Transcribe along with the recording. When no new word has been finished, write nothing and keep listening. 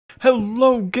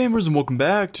Hello gamers and welcome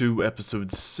back to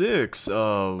episode 6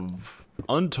 of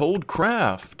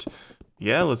UntoldCraft.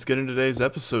 Yeah, let's get into today's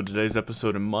episode. Today's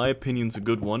episode, in my opinion, is a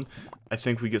good one. I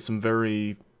think we get some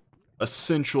very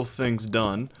essential things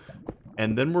done.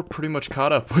 And then we're pretty much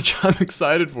caught up, which I'm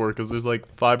excited for, because there's like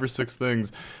 5 or 6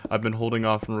 things I've been holding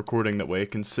off from recording. That way I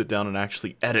can sit down and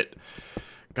actually edit.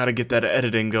 Gotta get that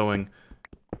editing going.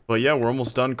 But yeah, we're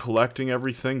almost done collecting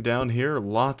everything down here.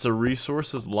 Lots of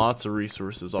resources, lots of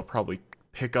resources. I'll probably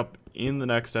pick up in the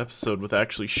next episode with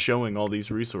actually showing all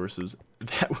these resources.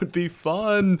 That would be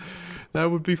fun.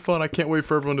 That would be fun. I can't wait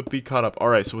for everyone to be caught up.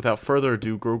 Alright, so without further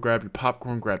ado, go grab your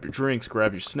popcorn, grab your drinks,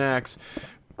 grab your snacks,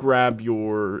 grab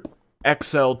your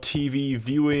XL TV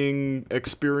viewing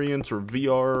experience or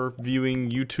VR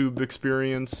viewing YouTube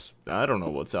experience. I don't know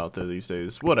what's out there these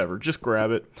days. Whatever, just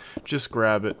grab it. Just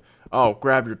grab it. Oh,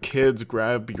 grab your kids,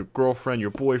 grab your girlfriend, your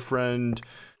boyfriend,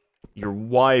 your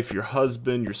wife, your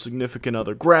husband, your significant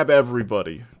other. Grab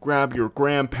everybody. Grab your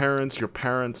grandparents, your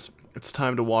parents. It's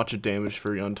time to watch a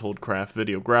Damagefury UntoldCraft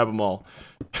video. Grab them all.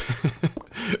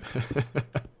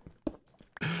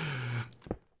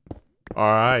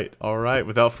 Alright.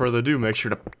 Without further ado, make sure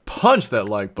to punch that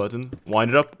like button.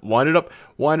 Wind it up, wind it up,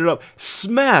 wind it up.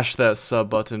 Smash that sub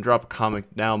button. Drop a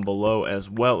comment down below, as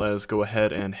well as go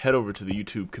ahead and head over to the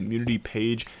YouTube community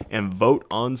page and vote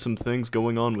on some things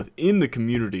going on within the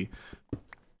community.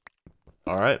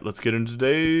 Alright, let's get into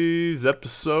today's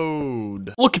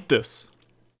episode. Look at this.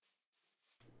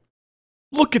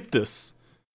 Look at this.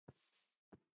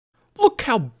 Look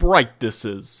how bright this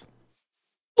is.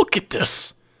 Look at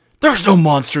this. There's no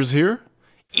monsters here.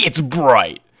 It's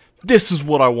bright. This is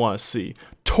what I want to see.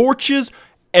 Torches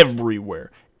everywhere.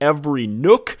 Every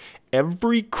nook,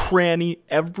 every cranny,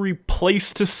 every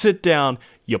place to sit down,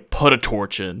 you put a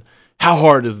torch in. How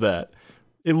hard is that?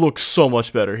 It looks so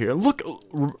much better here. Look,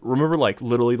 remember like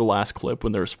literally the last clip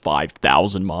when there's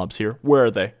 5,000 mobs here? Where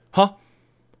are they? Huh?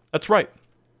 That's right.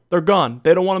 They're gone.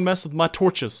 They don't want to mess with my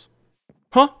torches.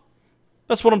 Huh?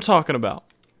 That's what I'm talking about.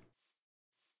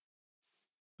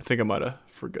 I think I might have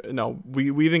forgot. No,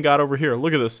 we even got over here.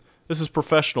 Look at this. This is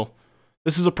professional.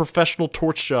 This is a professional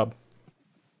torch job.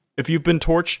 If you've been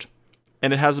torched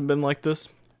and it hasn't been like this,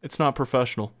 it's not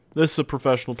professional. This is a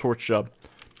professional torch job.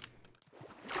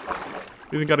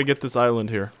 We even got to get this island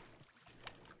here.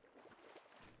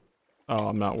 Oh,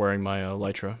 I'm not wearing my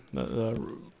Lytra.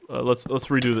 Let's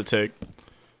redo the take.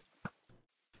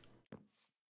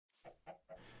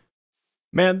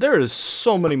 Man, there is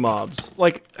so many mobs.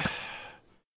 Like,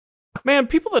 man,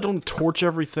 people that don't torch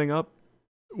everything up,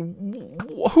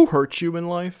 who hurts you in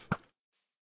life?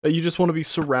 That you just want to be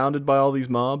surrounded by all these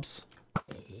mobs?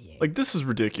 Like, this is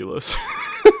ridiculous.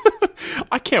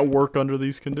 I can't work under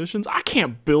these conditions. I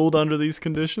can't build under these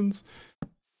conditions.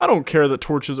 I don't care that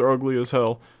torches are ugly as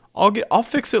hell. I'll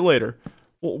fix it later.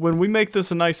 When we make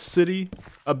this a nice city,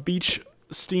 a beach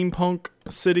steampunk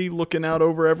city looking out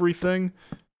over everything,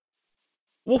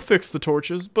 we'll fix the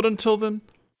torches, but until then,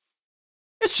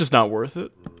 it's just not worth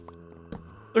it.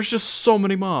 There's just so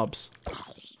many mobs.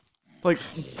 Like,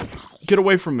 get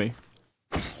away from me.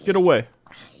 Get away.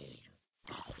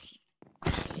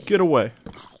 Get away.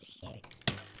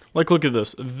 Like, look at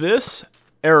this. This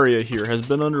area here has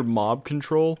been under mob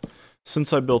control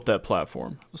since I built that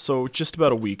platform. So, just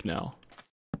about a week now.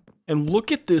 And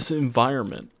look at this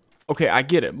environment. Okay, I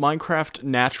get it. Minecraft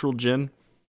Natural Gen,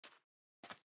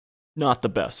 not the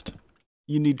best.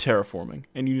 You need terraforming,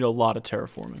 and you need a lot of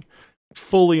terraforming.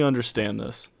 Fully understand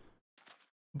this.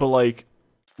 But, like,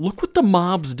 look what the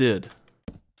mobs did.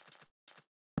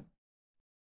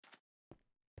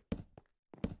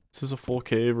 Is this a full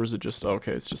cave, or is it just...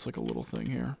 Okay, it's just like a little thing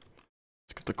here.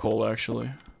 Let's get the coal,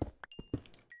 actually.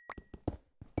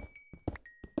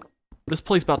 This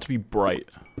place about to be bright.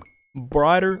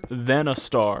 Brighter than a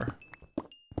star.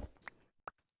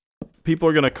 People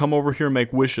are gonna come over here and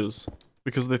make wishes.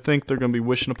 Because they think they're gonna be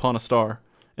wishing upon a star.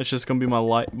 It's just gonna be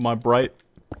my bright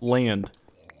land.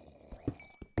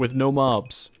 With no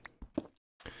mobs.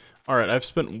 Alright, I've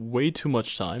spent way too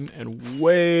much time and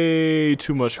way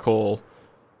too much coal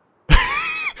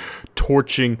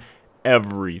torching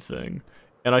everything.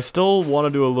 And I still want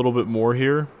to do a little bit more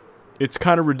here. It's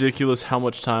kind of ridiculous how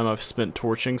much time I've spent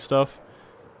torching stuff.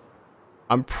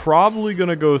 I'm probably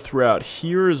gonna go throughout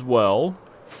here as well.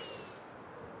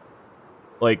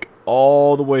 Like,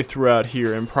 all the way throughout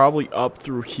here, and probably up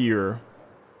through here.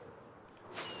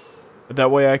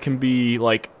 That way I can be,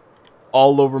 like,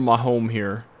 all over my home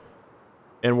here.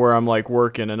 And where I'm, like,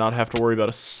 working and not have to worry about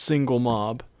a single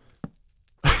mob.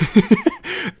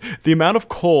 The amount of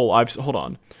coal I've... Hold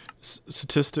on.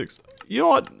 Statistics. You know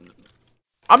what?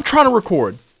 I'm trying to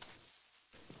record.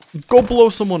 Go blow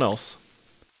someone else.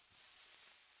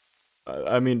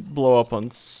 I mean, blow up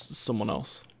on someone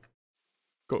else.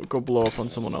 Go blow up on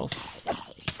someone else.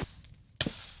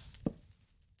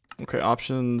 Okay,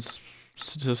 options,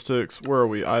 statistics. Where are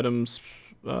we? Items,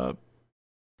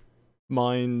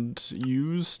 mined,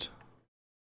 used.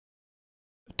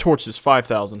 Torches,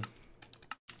 5,000.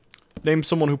 Name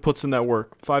someone who puts in that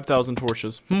work. 5,000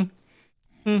 torches.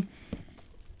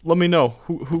 Let me know.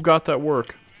 Who got that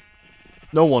work?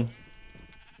 No one.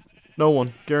 No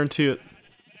one. Guarantee it.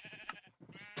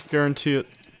 Guarantee it.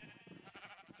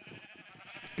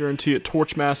 Guarantee it.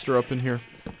 Torchmaster up in here.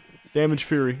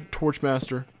 Damagefury.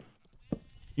 Torchmaster.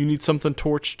 You need something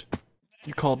torched?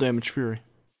 You call Damagefury.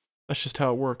 That's just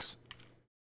how it works.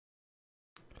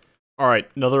 Alright,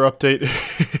 another update.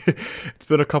 It's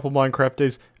been a couple Minecraft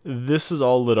days. This is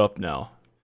all lit up now.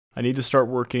 I need to start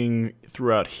working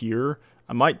throughout here.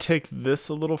 I might take this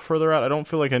a little further out. I don't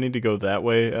feel like I need to go that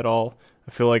way at all.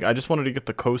 I feel like I just wanted to get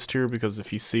the coast here because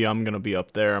if you see, I'm going to be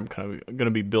up there. I'm kind of going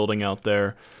to be building out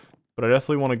there. But I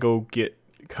definitely want to go get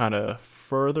kind of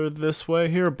further this way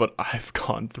here. But I've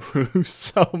gone through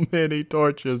so many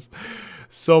torches.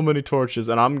 So many torches.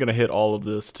 And I'm going to hit all of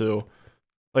this too.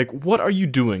 Like, what are you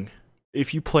doing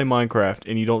if you play Minecraft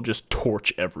and you don't just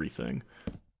torch everything?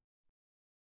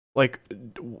 Like,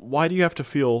 why do you have to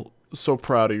feel so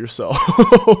proud of yourself?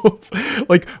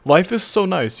 Like, life is so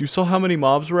nice. You saw how many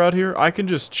mobs were out here? I can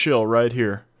just chill right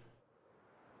here.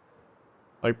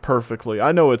 Like, perfectly.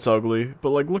 I know it's ugly,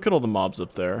 but like, look at all the mobs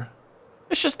up there.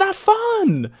 It's just not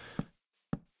fun!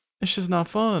 It's just not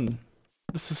fun.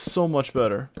 This is so much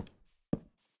better.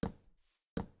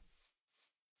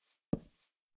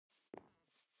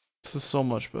 This is so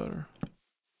much better.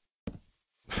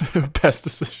 Best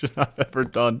decision I've ever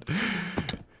done.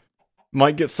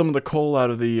 Might get some of the coal out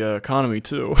of the economy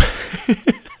too.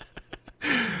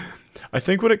 I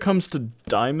think when it comes to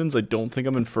diamonds, I don't think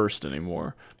I'm in first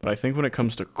anymore. But I think when it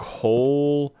comes to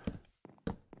coal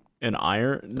and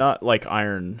iron, not like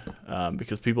iron,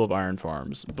 because people have iron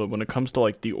farms. But when it comes to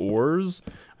like the ores,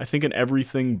 I think in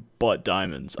everything but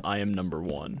diamonds, I am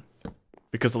 #1.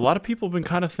 Because a lot of people have been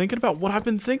kind of thinking about what I've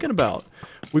been thinking about.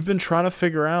 We've been trying to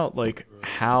figure out, like,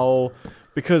 how...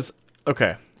 Because,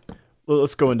 okay,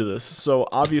 let's go into this. So,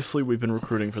 obviously, we've been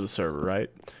recruiting for the server, right?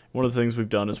 One of the things we've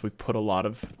done is we've put a lot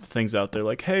of things out there,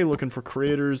 like, hey, looking for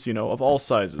creators, you know, of all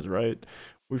sizes, right?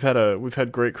 We've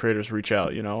had great creators reach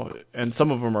out, you know, and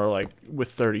some of them are like with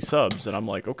 30 subs, and I'm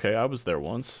like, okay, I was there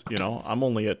once, you know, I'm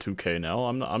only at 2K now,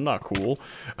 I'm not cool.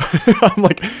 I'm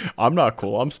like, I'm not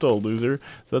cool, I'm still a loser,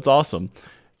 so that's awesome.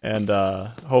 And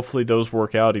hopefully those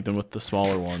work out even with the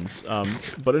smaller ones.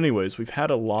 But anyways, we've had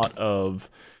a lot of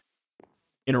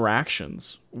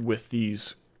interactions with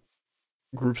these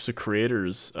groups of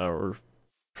creators, or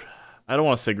I don't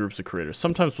want to say groups of creators.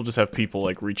 Sometimes we'll just have people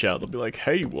like reach out. They'll be like,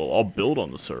 hey, well, I'll build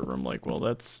on the server. I'm like, well,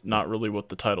 that's not really what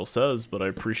the title says, but I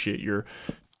appreciate your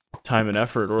time and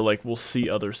effort. Or like, we'll see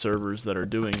other servers that are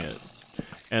doing it.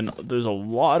 And there's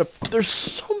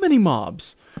so many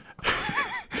mobs.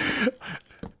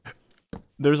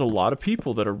 There's a lot of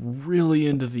people that are really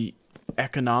into the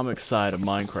economic side of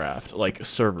Minecraft, like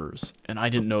servers. And I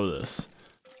didn't know this.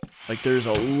 Like, there's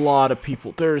a lot of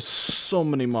people. There's so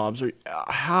many mobs.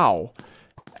 How?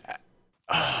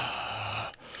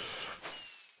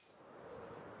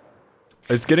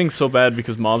 It's getting so bad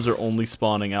because mobs are only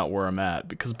spawning out where I'm at.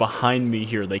 Because behind me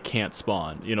here, they can't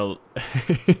spawn. You know,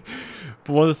 but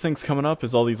one of the things coming up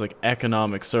is all these, like,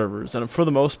 economic servers. And for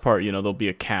the most part, you know, there'll be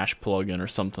a cache plugin or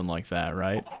something like that,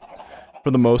 right?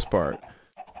 For the most part.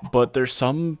 But there's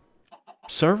some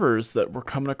servers that we're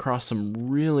coming across some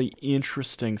really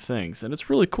interesting things, and it's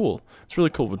really cool. It's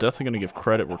really cool. We're definitely going to give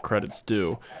credit where credit's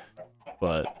due,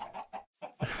 but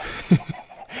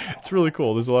it's really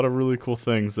cool. There's a lot of really cool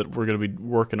things that we're going to be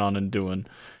working on and doing.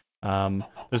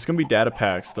 There's going to be data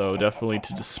packs, though, definitely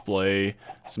to display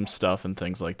some stuff and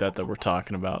things like that that we're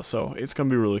talking about, so it's going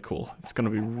to be really cool. It's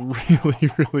going to be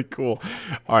really, really cool.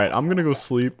 Alright, I'm going to go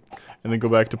sleep and then go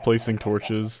back to placing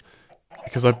torches.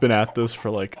 Because I've been at this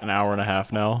for like an hour and a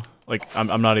half now. Like,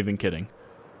 I'm not even kidding.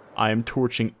 I am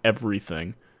torching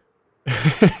everything.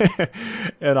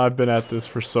 And I've been at this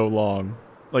for so long.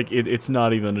 Like, it's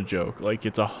not even a joke. Like,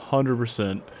 it's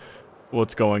 100%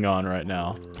 what's going on right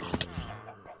now.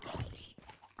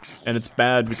 And it's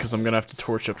bad because I'm going to have to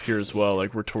torch up here as well.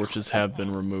 Like, where torches have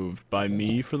been removed by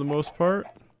me for the most part.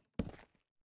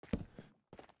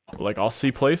 Like, I'll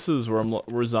see places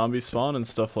where zombies spawn and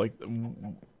stuff like...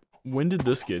 When did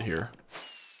this get here?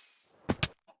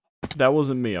 That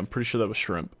wasn't me. I'm pretty sure that was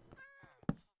shrimp.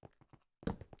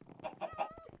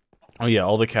 Oh yeah,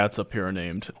 all the cats up here are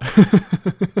named.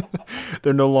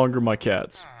 They're no longer my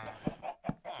cats.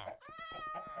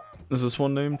 Is this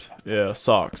one named? Yeah,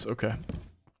 Socks, okay.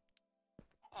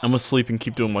 I'm gonna sleep and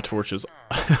keep doing my torches.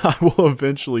 I will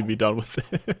eventually be done with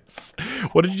this.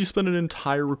 What did you spend an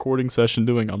entire recording session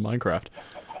doing on Minecraft?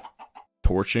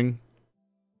 Torching?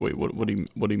 Wait, what do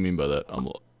you mean by that? I'm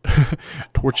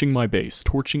torching my base,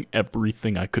 torching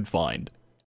everything I could find.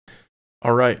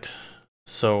 All right,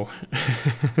 so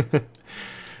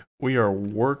we are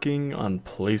working on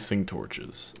placing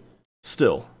torches.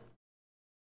 Still.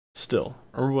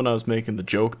 Remember when I was making the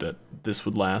joke that this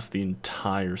would last the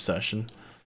entire session?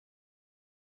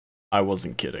 I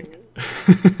wasn't kidding.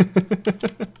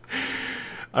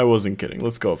 I wasn't kidding.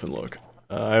 Let's go up and look.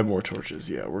 I have more torches.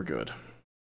 Yeah, we're good.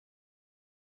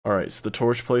 Alright, so the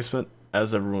torch placement,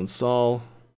 as everyone saw,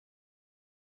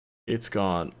 it's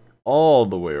gone all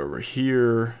the way over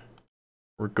here.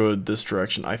 We're good this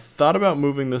direction. I thought about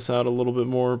moving this out a little bit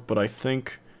more, but I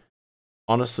think,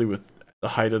 honestly, with the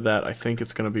height of that, I think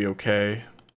it's going to be okay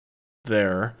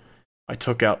there. I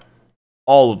took out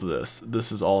all of this.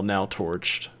 This is all now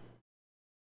torched.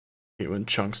 I hate when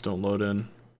chunks don't load in.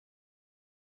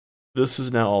 This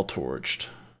is now all torched.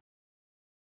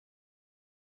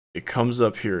 It comes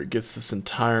up here, it gets this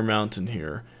entire mountain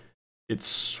here. It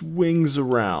swings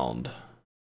around.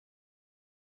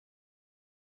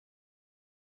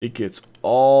 It gets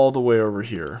all the way over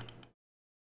here.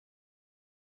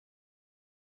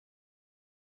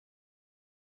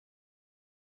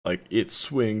 Like, it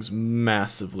swings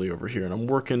massively over here, and I'm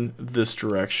working this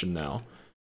direction now.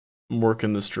 So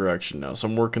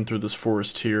I'm working through this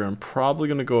forest here. I'm probably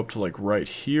going to go up to, like, right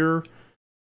here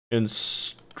and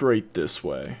straight this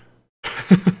way.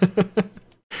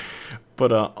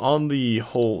 But on the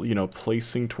whole, you know,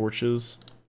 placing torches,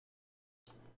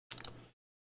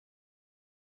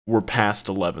 we're past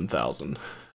 11,000.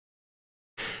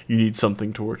 You need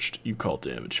something torched, you call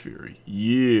Damagefury.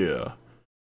 Yeah.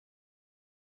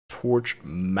 Torch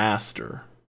Master.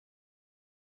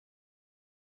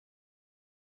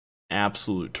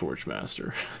 Absolute Torch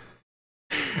Master.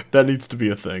 That needs to be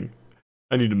a thing.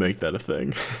 I need to make that a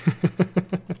thing.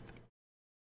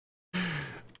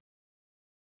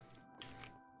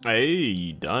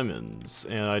 Hey, diamonds.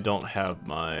 And I don't have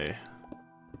my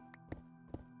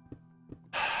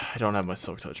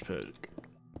silk touch pick.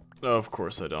 Oh, of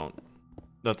course I don't.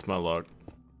 That's my luck.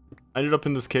 I ended up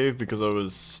in this cave because I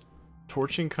was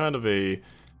torching kind of a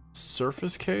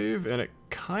surface cave, and it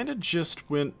kind of just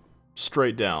went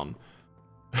straight down.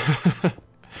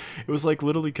 It was like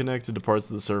literally connected to parts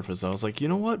of the surface. I was like, you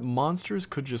know what? Monsters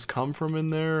could just come from in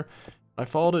there. I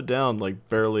followed it down like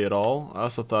barely at all. I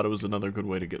also thought it was another good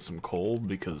way to get some coal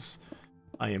because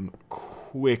I am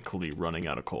quickly running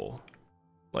out of coal.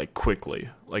 Like quickly.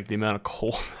 Like the amount of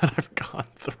coal that I've gone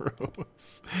through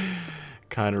is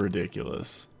kind of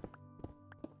ridiculous.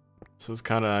 So it's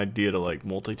kind of an idea to like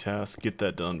multitask, get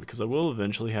that done, because I will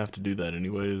eventually have to do that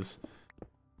anyways.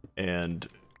 And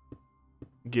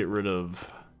get rid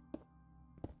of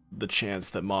the chance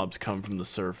that mobs come from the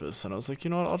surface. And I was like, you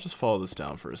know what, I'll just follow this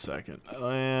down for a second.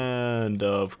 And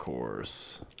of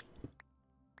course,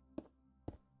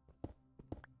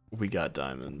 we got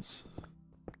diamonds.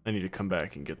 I need to come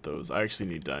back and get those. I actually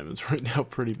need diamonds right now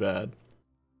pretty bad.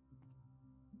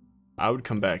 I would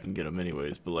come back and get them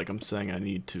anyways, but like I'm saying, I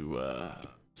need to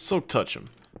silk touch them,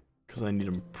 because I need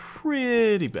them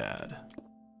pretty bad.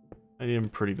 I need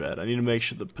to make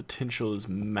sure the potential is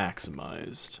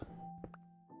maximized.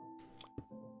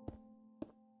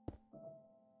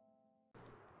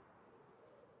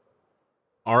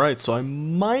 Alright, so I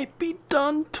might be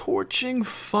done torching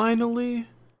finally.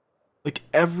 Like,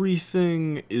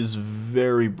 everything is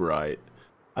very bright.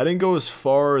 I didn't go as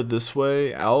far this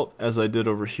way out as I did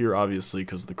over here, obviously,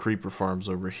 because the creeper farm's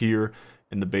over here,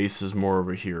 and the base is more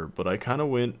over here. But I kind of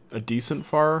went a decent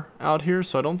far out here,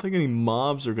 so I don't think any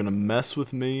mobs are going to mess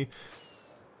with me.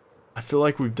 I feel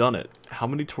like we've done it. How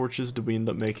many torches did we end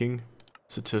up making?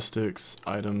 Statistics,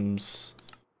 items.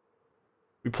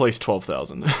 We placed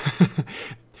 12,000.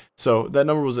 So that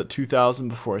number was at 2,000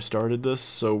 before I started this,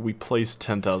 so we placed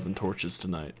 10,000 torches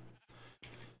tonight.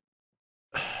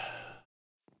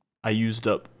 I used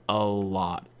up a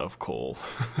lot of coal.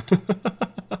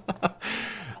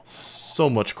 So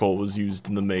much coal was used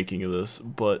in the making of this,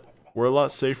 but we're a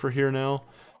lot safer here now,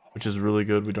 which is really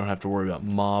good. We don't have to worry about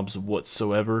mobs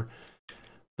whatsoever.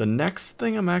 The next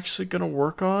thing I'm actually going to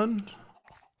work on,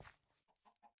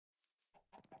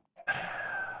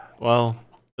 well,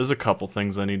 there's a couple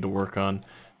things I need to work on.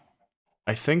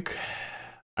 I think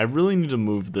I really need to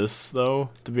move this, though,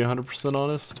 to be 100%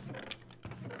 honest.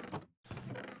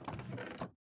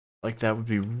 like that would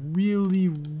be really,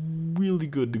 really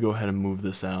good to go ahead and move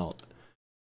this out.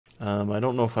 I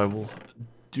don't know if I will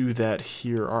do that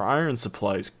here. Our iron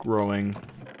supply is growing.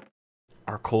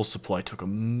 Our coal supply took a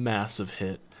massive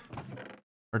hit.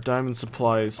 Our diamond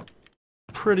supply is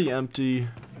pretty empty.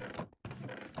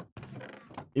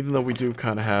 Even though we do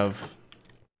kind of have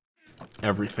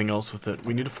everything else with it.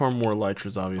 We need to farm more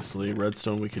elytras, obviously.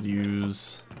 Redstone we could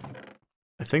use.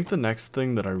 I think the next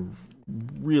thing that I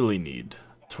really need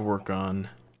to work on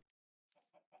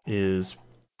is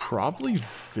probably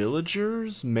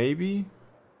villagers, maybe?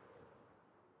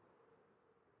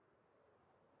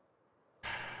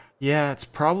 Yeah, it's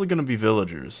probably gonna be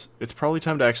villagers. It's probably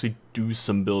time to actually do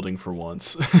some building for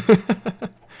once.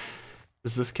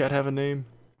 Does this cat have a name?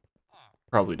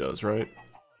 Probably does, right?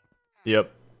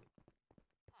 Yep.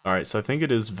 Alright, so I think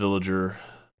it is villager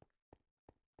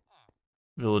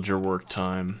work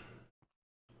time.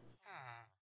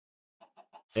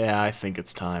 Yeah, I think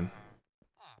it's time.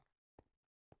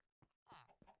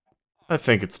 I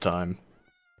think it's time.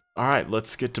 Alright,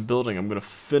 let's get to building. I'm gonna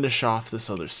finish off this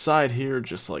other side here,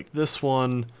 just like this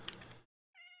one.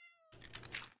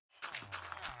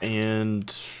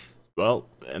 And, well,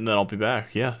 and then I'll be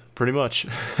back. Yeah, pretty much.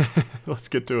 Let's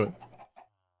get to it.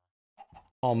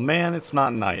 Oh man, it's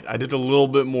not night. I did a little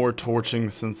bit more torching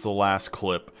since the last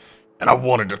clip, and I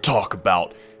wanted to talk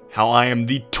about how I am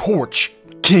the Torch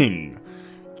King.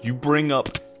 You bring up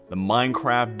the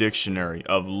Minecraft dictionary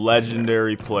of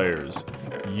legendary players,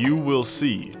 you will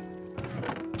see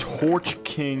Torch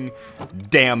King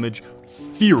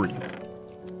Damagefury.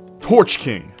 Torch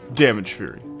King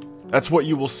Damagefury. That's what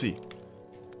you will see.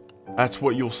 That's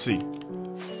what you'll see.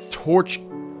 Torch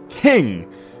King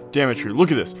Damagefury.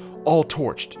 Look at this. All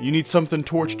torched. You need something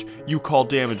torched, you call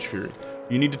Damagefury.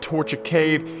 You need to torch a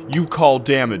cave, you call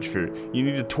Damagefury. You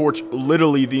need to torch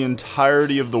literally the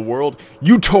entirety of the world,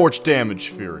 you torch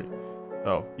Damagefury.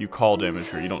 Oh, you call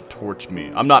Damagefury, you don't torch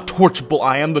me. I'm not torchable,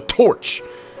 I am the torch!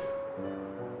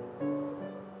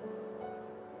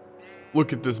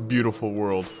 Look at this beautiful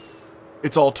world.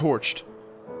 It's all torched.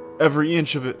 Every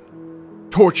inch of it.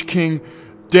 Torch King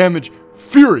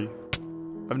Damagefury!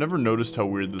 I've never noticed how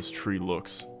weird this tree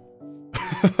looks.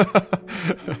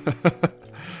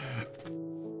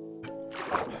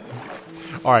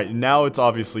 Alright, now it's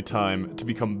obviously time to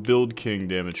become Build King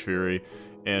Damagefury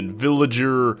and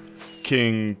Villager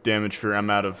King Damagefury. I'm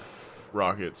out of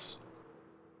rockets.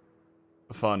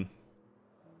 Fun.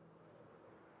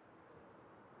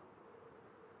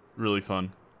 Really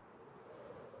fun.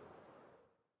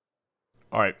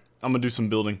 Alright, I'm gonna do some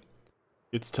building.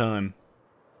 It's time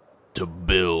to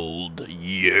build.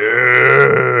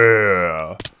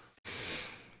 Yeah!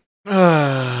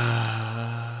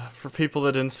 For people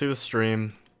that didn't see the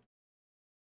stream,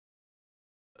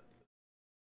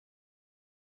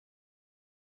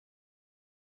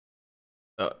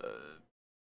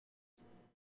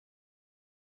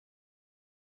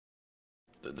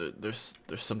 there's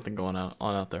something going on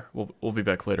out there. We'll be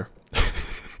back later.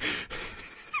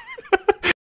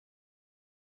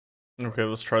 Okay,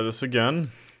 let's try this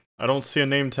again. I don't see a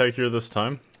name tag here this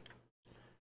time.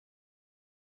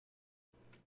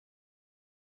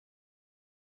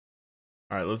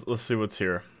 Alright, let's see what's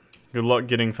here. Good luck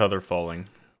getting feather falling.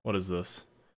 What is this?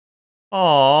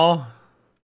 Aww.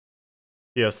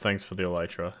 Yes, thanks for the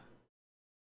elytra.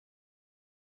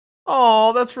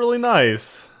 Aww, that's really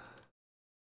nice.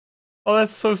 Oh,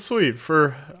 that's so sweet.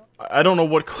 I don't know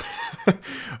what I'm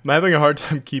having a hard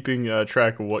time keeping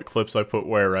track of what clips I put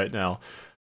where right now.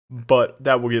 But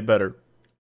that will get better.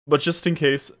 But just in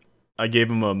case, I gave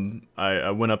him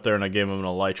I went up there and I gave him an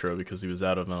elytra because he was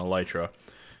out of an elytra.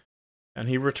 And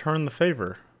he returned the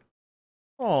favor.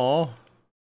 Aww.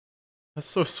 That's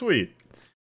so sweet.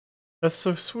 That's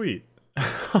so sweet.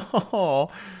 Aww.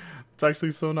 It's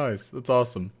actually so nice. That's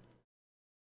awesome.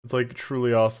 It's like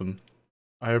truly awesome.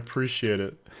 I appreciate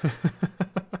it.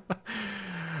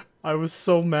 I was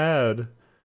so mad.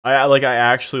 I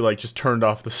actually like just turned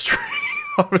off the stream.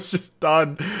 I was just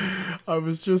done. I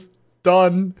was just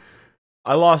done.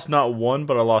 I lost not one,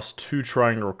 but I lost two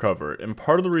trying to recover it. And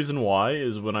part of the reason why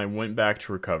is when I went back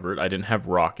to recover it, I didn't have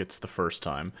rockets the first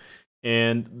time.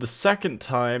 And the second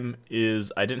time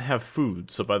is I didn't have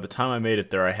food. So by the time I made it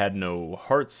there, I had no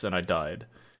hearts and I died.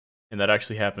 And that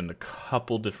actually happened a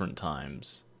couple different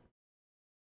times.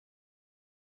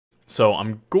 So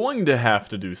I'm going to have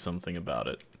to do something about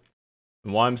it.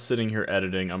 And while I'm sitting here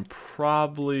editing, I'm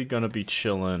probably gonna be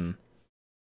chilling,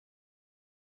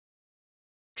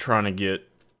 trying to get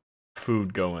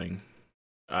food going.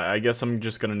 I guess I'm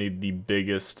just gonna need the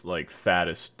biggest, like,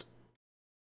 fattest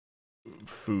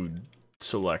food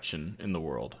selection in the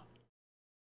world.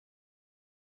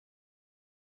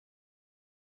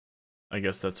 I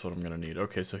guess that's what I'm gonna need.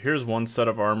 Okay, so here's one set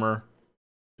of armor.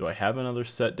 Do I have another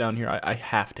set down here? I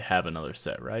have to have another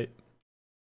set, right?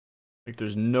 Like,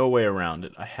 there's no way around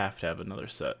it. I have to have another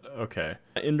set. Okay.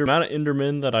 The amount of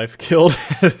Endermen that I've killed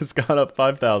has gone up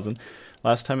 5,000.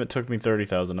 Last time it took me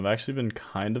 30,000. I've actually been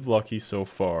kind of lucky so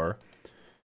far.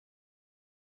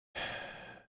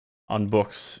 On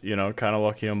books, you know, kind of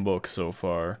lucky on books so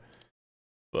far.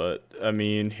 But, I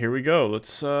mean, here we go.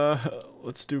 Let's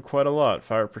do quite a lot.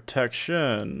 Fire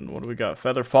protection. What do we got?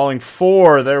 Feather falling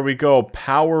 4. There we go.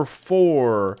 Power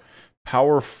 4.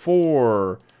 Power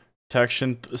 4.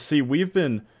 Protection. See,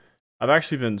 I've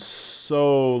actually been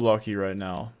so lucky right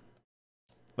now.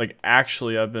 Like,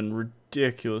 actually, I've been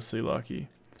ridiculously lucky.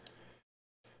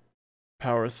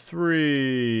 Power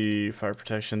 3. Fire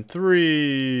protection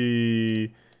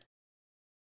 3.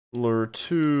 Lure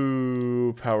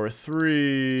 2, power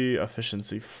 3,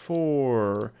 efficiency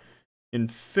 4,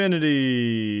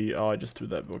 infinity. Oh, I just threw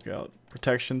that book out.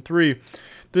 Protection 3.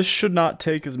 This should not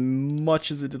take as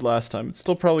much as it did last time. It's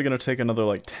still probably going to take another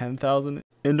like 10,000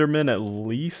 Endermen at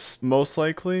least, most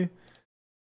likely.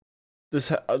 This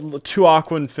 2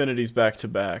 Aqua Infinities back to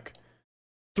back.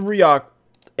 3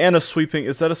 and a sweeping.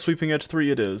 Is that a sweeping edge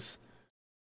 3? It is.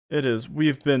 It is.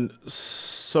 We've been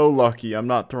so lucky. I'm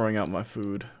not throwing out my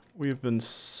food. We've been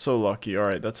so lucky.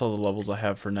 Alright, that's all the levels I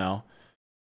have for now.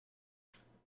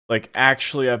 Like,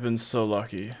 actually, I've been so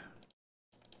lucky.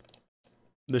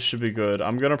 This should be good.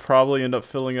 I'm gonna probably end up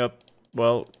filling up,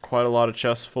 well, quite a lot of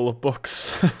chests full of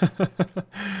books.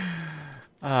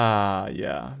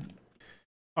 Yeah.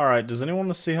 Alright, does anyone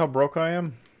want to see how broke I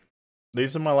am?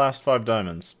 These are my last 5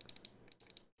 diamonds.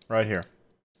 Right here.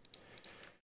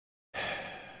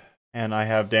 And I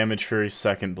have Damagefury's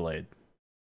second blade.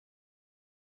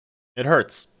 It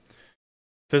hurts.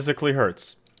 Physically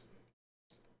hurts.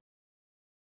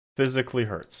 Physically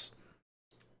hurts.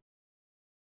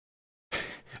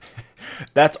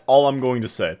 That's all I'm going to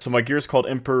say. So my gear is called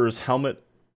Emperor's Helmet,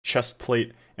 Chest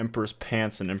Plate, Emperor's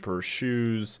Pants, and Emperor's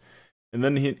Shoes. And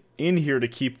then in here to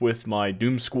keep with my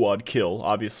Doom Squad kill,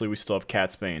 obviously we still have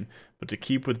Cat's Bane, but to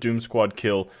keep with Doom Squad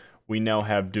kill, we now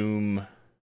have Doom,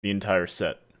 the entire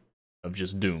set of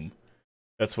just Doom.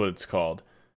 That's what it's called.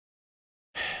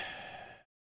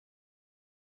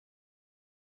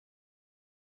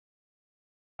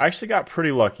 I actually got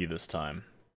pretty lucky this time.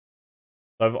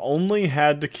 I've only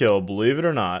had to kill, believe it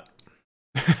or not,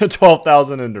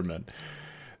 12,000 Endermen.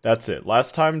 That's it.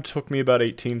 Last time took me about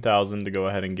 18,000 to go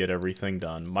ahead and get everything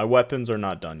done. My weapons are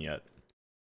not done yet.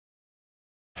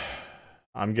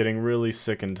 I'm getting really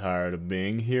sick and tired of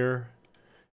being here.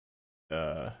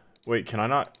 Wait, can I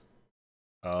not?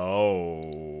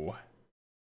 Oh.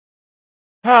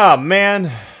 Ah,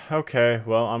 man. Okay,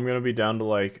 well, I'm gonna be down to,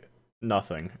 like,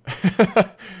 nothing.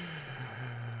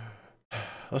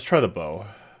 Let's try the bow.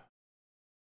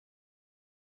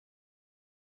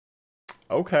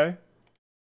 Okay.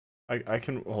 I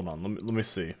can, hold on, let me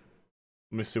see. Let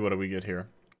me see what do we get here.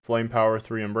 Flame power,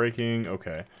 3 unbreaking,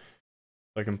 okay.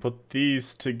 I can put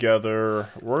these together.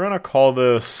 We're gonna call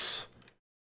this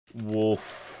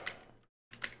Wolf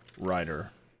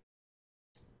Rider.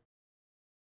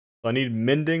 I need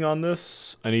mending on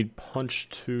this. I need punch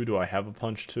 2. Do I have a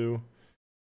punch 2?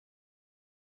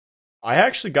 I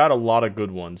actually got a lot of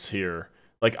good ones here.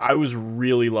 Like, I was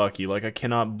really lucky. Like, I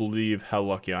cannot believe how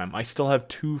lucky I am. I still have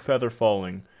 2 feather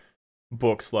falling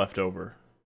books left over.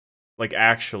 Like,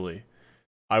 actually,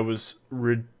 I was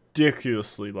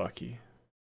ridiculously lucky.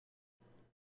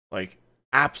 Like,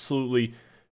 absolutely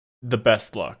the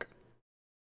best luck.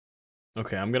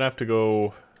 Okay, I'm gonna have to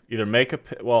go either make a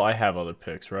pick. Well, I have other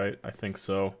picks, right? I think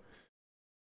so.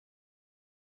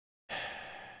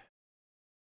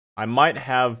 I might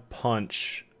have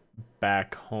punch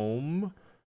back home.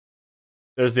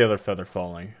 There's the other feather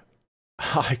falling.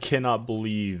 I cannot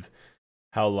believe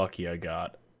how lucky I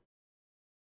got.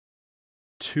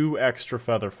 2 extra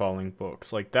feather falling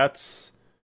books. Like, that's...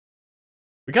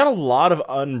 We got a lot of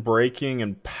unbreaking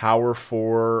and power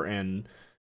 4 and...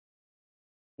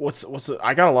 What's it?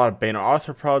 I got a lot of Bane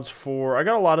Arthropods 4. I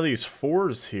got a lot of these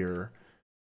 4s here.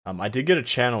 I did get a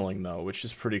channeling, though, which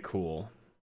is pretty cool.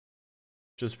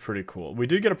 Which is pretty cool. We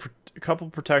did get a couple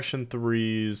protection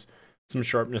 3s, some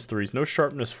sharpness 3s. No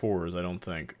sharpness 4s, I don't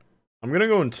think. I'm gonna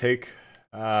go and take...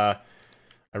 I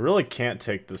really can't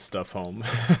take this stuff home.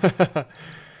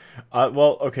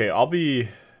 Well, okay, I'll be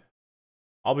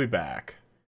back.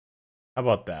 How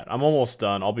about that? I'm almost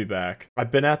done. I'll be back.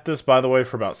 I've been at this, by the way,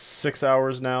 for about 6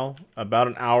 hours now. About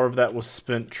an hour of that was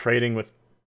spent trading with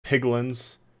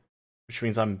piglins, which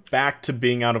means I'm back to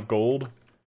being out of gold.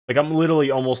 Like, I'm literally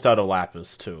almost out of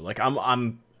lapis, too. Like,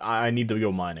 I need to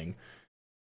go mining.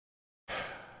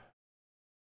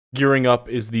 Gearing up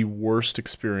is the worst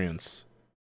experience.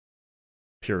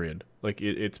 Period. Like,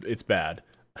 it's bad.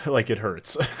 Like, it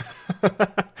hurts.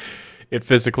 It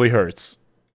physically hurts.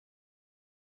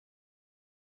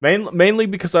 Mainly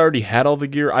because I already had all the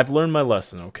gear. I've learned my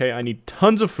lesson, okay? I need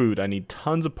tons of food. I need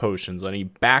tons of potions. I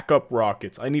need backup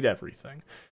rockets. I need everything.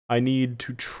 I need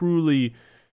to truly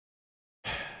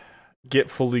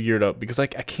get fully geared up because I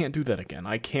can't do that again.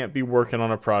 I can't be working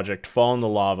on a project, fall in the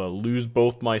lava, lose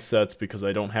both my sets because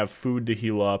I don't have food to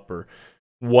heal up or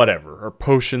whatever, or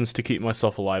potions to keep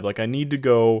myself alive. Like, I need to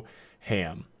go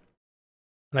ham.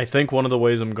 And I think one of the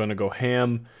ways I'm going to go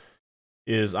ham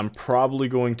is I'm probably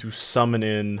going to summon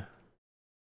in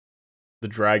the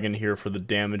dragon here for the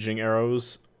damaging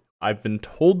arrows. I've been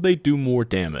told they do more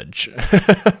damage.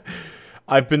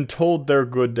 I've been told they're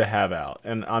good to have out,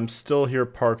 and I'm still here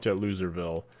parked at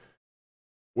Loserville,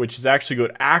 which is actually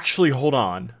good. Actually, hold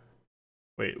on.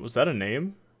 Wait, was that a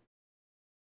name?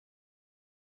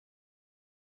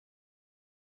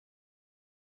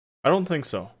 I don't think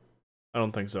so. I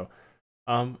don't think so.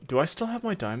 Do I still have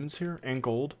my diamonds here and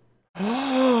gold?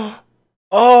 Oh,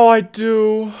 I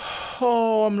do.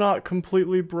 Oh, I'm not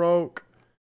completely broke.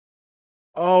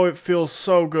 Oh, it feels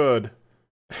so good.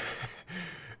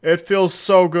 It feels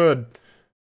so good.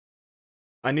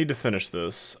 I need to finish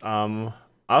this. I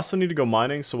also need to go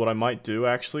mining, so what I might do,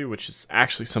 actually, which is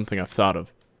actually something I've thought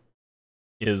of,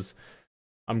 is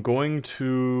I'm going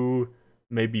to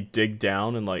maybe dig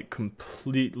down and, like,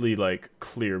 completely, like,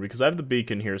 clear, because I have the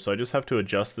beacon here, so I just have to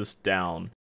adjust this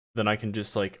down. Then I can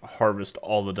just, like, harvest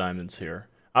all the diamonds here.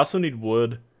 I also need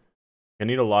wood. I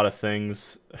need a lot of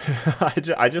things.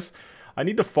 I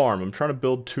need to farm. I'm trying to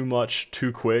build too much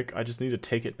too quick. I just need to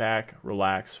take it back,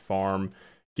 relax, farm,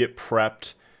 get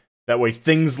prepped. That way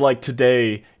things like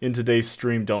today, in today's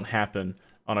stream, don't happen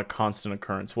on a constant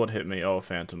occurrence. What hit me? Oh, a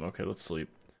phantom. Okay, let's sleep.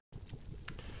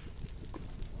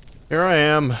 Here I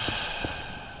am.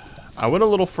 I went a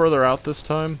little further out this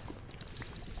time,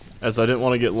 as I didn't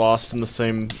want to get lost in the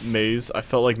same maze. I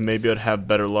felt like maybe I'd have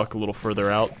better luck a little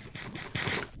further out.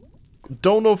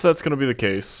 Don't know if that's going to be the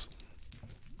case,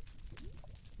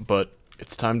 but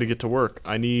it's time to get to work.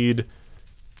 I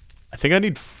think I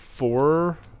need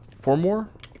four more?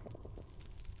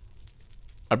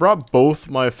 I brought both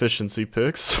my efficiency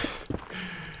picks.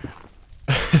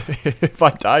 If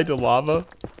I die to lava,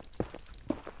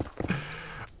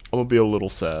 I'm gonna be a little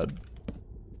sad.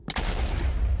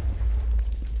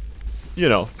 You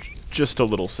know, just a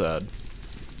little sad.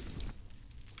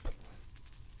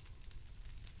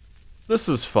 This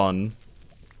is fun.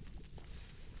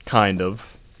 Kind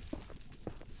of.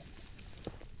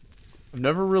 I've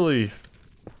never really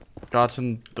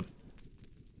gotten the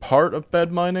part of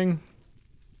bed mining.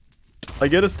 I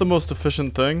get it's the most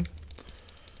efficient thing,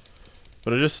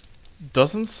 but it just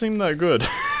doesn't seem that good.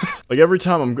 Like, every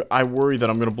time I worry that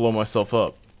I'm gonna blow myself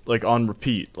up, like, on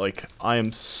repeat. Like, I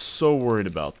am so worried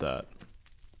about that.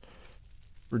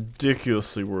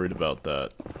 Ridiculously worried about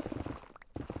that.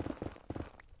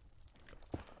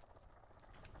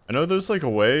 I know there's, like, a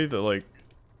way that, like,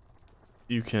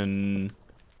 you can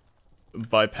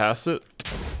bypass it.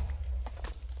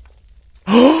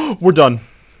 We're done.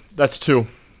 That's two.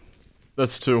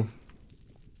 That's two.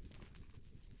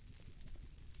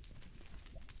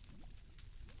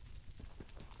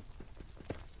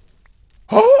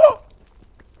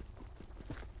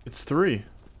 It's three.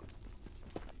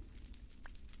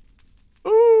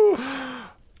 Ooh.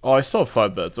 Oh, I still have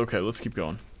 5 beds. Okay, let's keep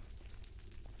going.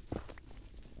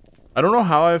 I don't know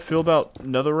how I feel about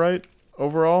netherite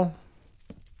overall.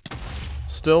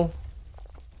 Still.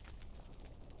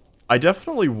 I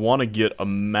definitely want to get a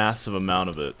massive amount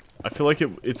of it. I feel like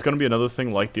it's going to be another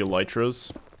thing like the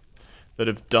elytras that,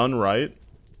 if done right,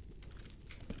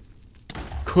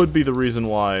 could be the reason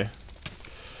why.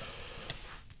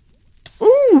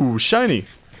 Ooh, shiny.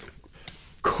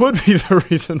 Could be the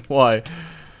reason why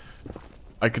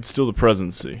I could steal the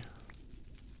presidency.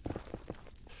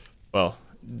 Well,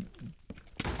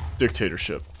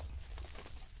 dictatorship.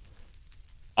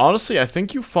 Honestly, I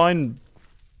think you find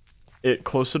it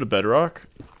closer to bedrock.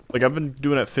 Like, I've been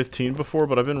doing it at 15 before,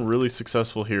 but I've been really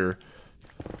successful here.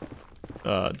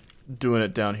 Doing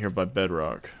it down here by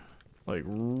bedrock. Like,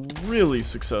 really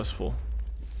successful.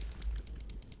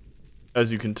 As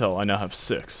you can tell, I now have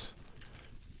 6.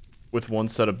 With 1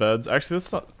 set of beds. Actually,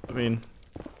 that's not... I mean...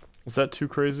 Is that too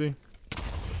crazy?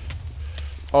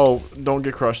 Oh, don't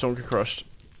get crushed, don't get crushed.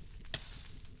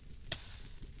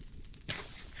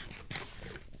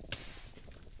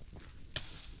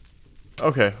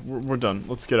 Okay, we're done.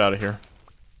 Let's get out of here.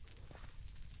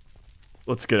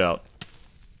 Let's get out.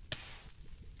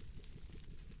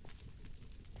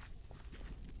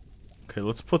 Okay,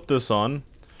 let's put this on.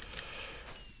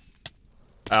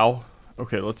 Ow.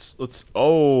 Okay, let's,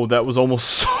 oh, that was almost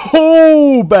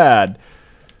so bad.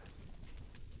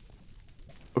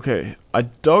 Okay, I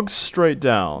dug straight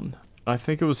down. I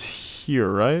think it was here,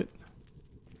 right?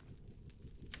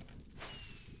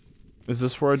 Is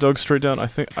this where I dug straight down?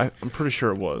 I'm pretty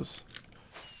sure it was.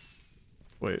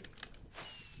 Wait.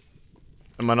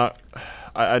 Am I not?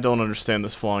 I don't understand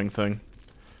this flying thing.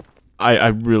 I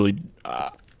really,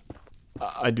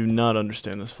 I do not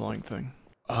understand this flying thing.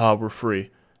 We're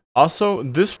free. Also,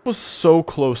 this was so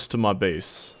close to my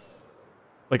base.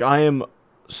 Like, I am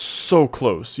so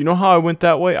close. You know how I went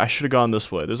that way? I should have gone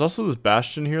this way. There's also this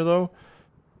bastion here, though.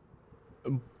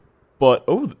 But,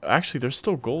 oh, actually, there's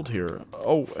still gold here.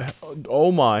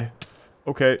 Oh my.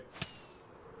 Okay.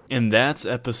 And that's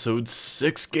episode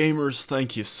 6, gamers.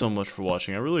 Thank you so much for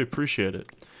watching. I really appreciate it.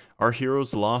 Our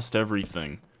heroes lost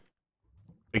everything.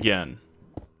 Again.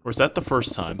 Or is that the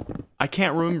first time? I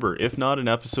can't remember. If not, in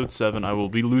episode 7, I will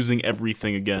be losing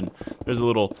everything again. There's a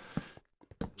little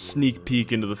sneak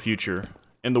peek into the future.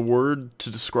 And the word to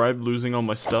describe losing all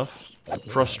my stuff?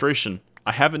 Frustration.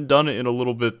 I haven't done it in a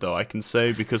little bit, though, I can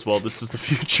say, because, well, this is the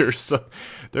future, so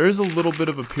there is a little bit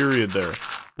of a period there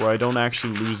where I don't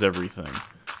actually lose everything.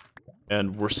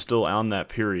 And we're still on that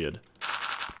period.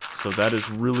 So that is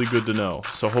really good to know.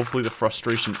 So hopefully the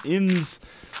frustration ends.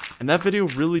 And that video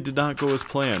really did not go as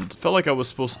planned. Felt like I was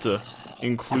supposed to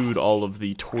include all of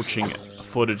the torching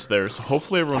footage there, so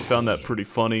hopefully everyone found that pretty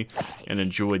funny and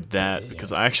enjoyed that,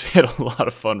 because I actually had a lot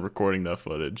of fun recording that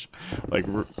footage. Like,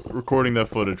 recording that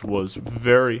footage was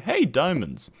very, hey,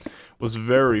 diamonds, was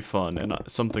very fun, and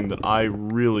something that I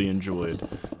really enjoyed.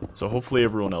 So hopefully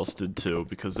everyone else did too,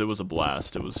 because it was a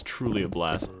blast. It was truly a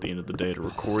blast at the end of the day to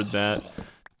record that.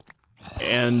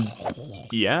 And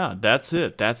yeah, that's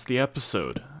it. That's the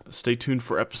episode. Stay tuned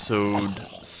for episode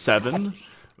 7,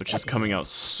 which is coming out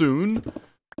soon.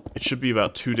 It should be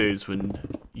about 2 days when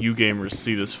you gamers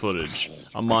see this footage.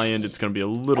 On my end, it's going to be a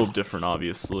little different,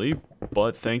 obviously,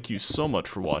 but thank you so much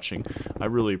for watching. I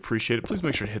really appreciate it. Please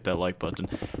make sure to hit that like button.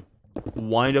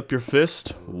 Wind up your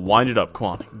fist. Wind it up. Come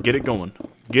on. Get it going.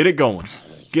 Get it going.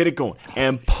 Get it going.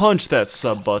 And punch that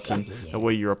sub button. That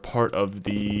way you're a part of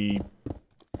the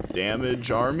damage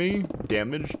army?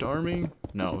 Damaged army?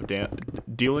 No,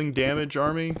 dealing damage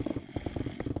army?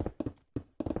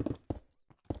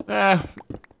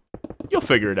 You'll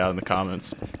figure it out in the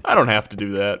comments. I don't have to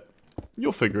do that.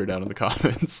 You'll figure it out in the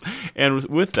comments. And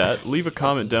with that, leave a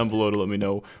comment down below to let me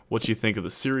know what you think of the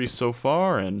series so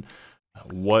far and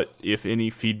what, if any,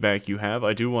 feedback you have.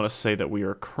 I do want to say that we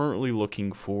are currently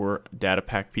looking for data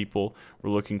pack people.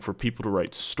 We're looking for people to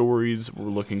write stories. We're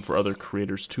looking for other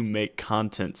creators to make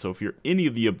content. So if you're any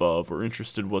of the above or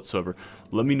interested whatsoever,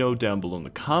 let me know down below in the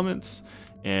comments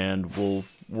and we'll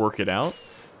work it out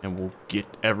and we'll get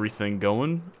everything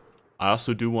going. I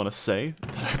also do want to say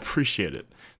that I appreciate it.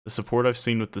 The support I've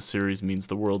seen with the series means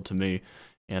the world to me,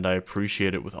 and I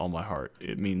appreciate it with all my heart.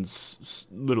 It means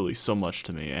literally so much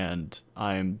to me, and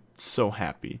I am so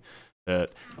happy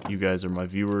that you guys are my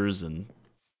viewers, and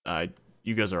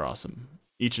you guys are awesome.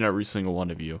 Each and every single one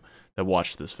of you that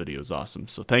watched this video is awesome.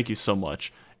 So thank you so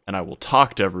much, and I will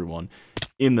talk to everyone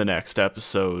in the next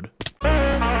episode.